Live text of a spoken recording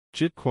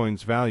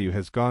Gitcoin's value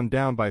has gone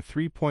down by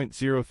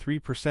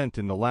 3.03%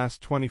 in the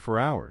last 24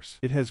 hours.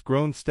 It has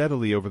grown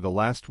steadily over the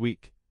last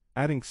week,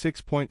 adding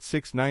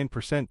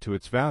 6.69% to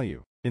its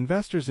value.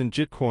 Investors in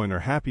Gitcoin are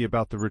happy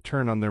about the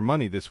return on their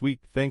money this week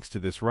thanks to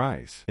this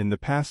rise. In the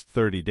past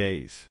 30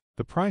 days,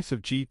 the price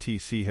of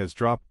GTC has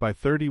dropped by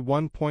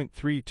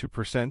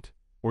 31.32%,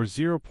 or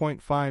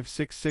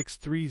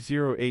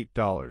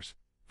 $0.566308,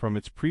 from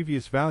its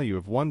previous value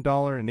of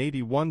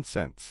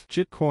 $1.81.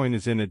 Gitcoin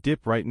is in a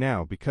dip right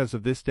now because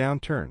of this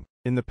downturn.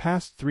 In the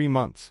past 3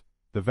 months,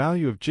 the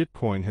value of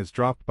Gitcoin has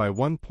dropped by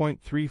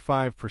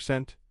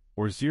 1.35%,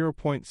 or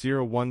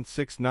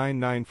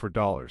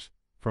 $0.01699,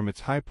 from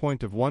its high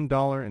point of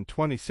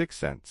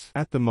 $1.26.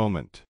 At the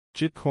moment,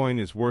 Gitcoin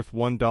is worth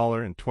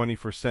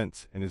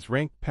 $1.24 and is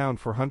ranked pound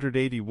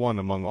 481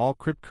 among all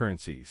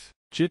cryptocurrencies.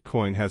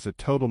 Gitcoin has a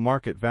total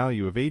market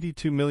value of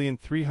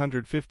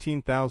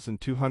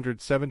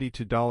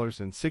 $82,315,272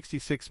 and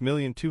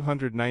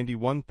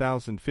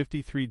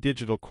 66,291,053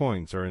 digital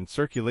coins are in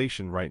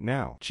circulation right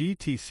now.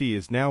 GTC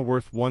is now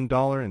worth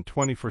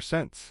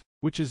 $1.24,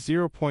 which is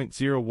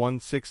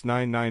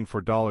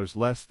 $0.01699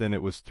 less than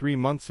it was 3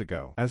 months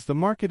ago. As the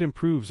market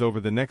improves over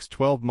the next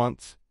 12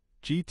 months,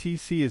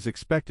 GTC is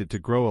expected to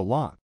grow a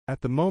lot. At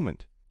the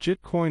moment,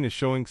 Gitcoin is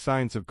showing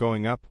signs of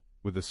going up,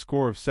 with a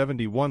score of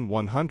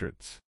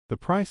 71/100. The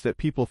price that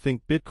people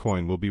think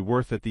Bitcoin will be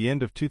worth at the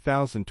end of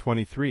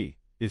 2023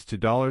 is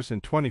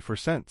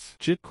 $2.24.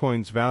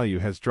 Gitcoin's value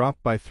has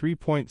dropped by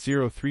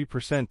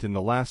 3.03% in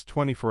the last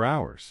 24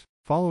 hours.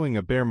 Following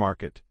a bear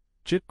market,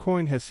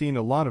 Gitcoin has seen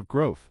a lot of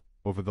growth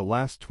over the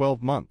last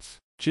 12 months.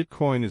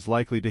 Gitcoin is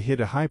likely to hit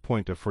a high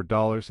point of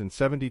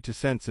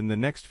 $4.72 in the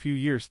next few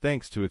years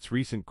thanks to its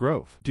recent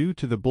growth. Due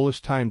to the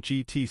bullish time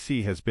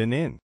GTC has been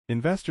in,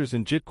 investors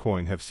in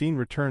Gitcoin have seen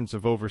returns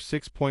of over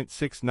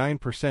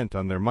 6.69%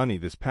 on their money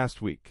this past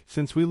week.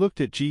 Since we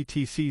looked at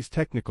GTC's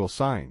technical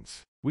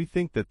signs, we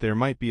think that there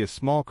might be a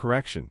small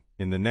correction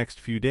in the next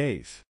few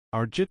days.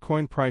 Our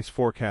Gitcoin price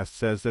forecast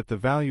says that the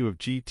value of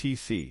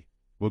GTC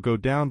will go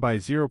down by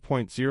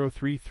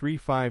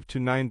 $0.0335 to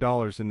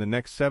 $9 in the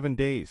next 7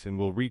 days and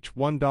will reach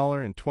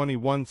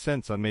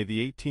 $1.21 on May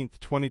 18,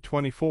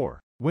 2024.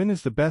 When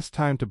is the best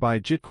time to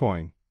buy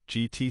Gitcoin,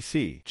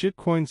 GTC?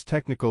 Gitcoin's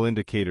technical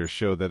indicators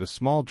show that a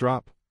small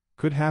drop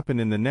could happen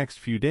in the next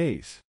few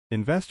days.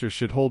 Investors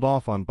should hold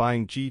off on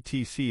buying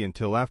GTC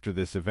until after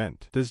this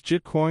event. Does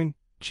Gitcoin,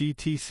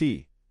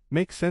 GTC,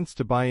 make sense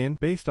to buy in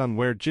based on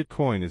where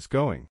Gitcoin is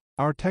going?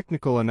 Our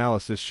technical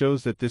analysis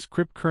shows that this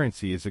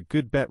cryptocurrency is a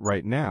good bet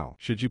right now.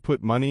 Should you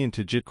put money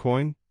into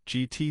Gitcoin,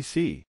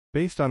 GTC?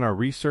 Based on our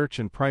research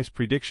and price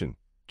prediction,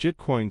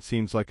 Gitcoin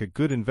seems like a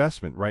good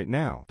investment right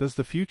now. Does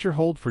the future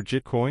hold for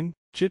Gitcoin?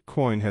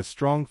 Gitcoin has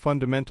strong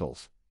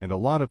fundamentals, and a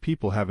lot of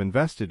people have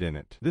invested in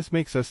it. This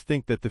makes us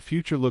think that the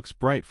future looks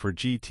bright for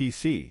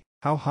GTC.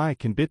 How high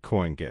can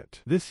Bitcoin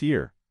get? This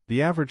year,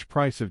 the average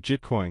price of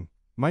Gitcoin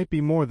might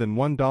be more than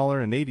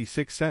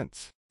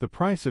 $1.86. The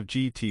price of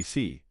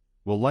GTC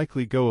will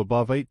likely go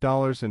above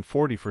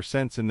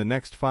 $8.40 in the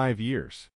next 5 years.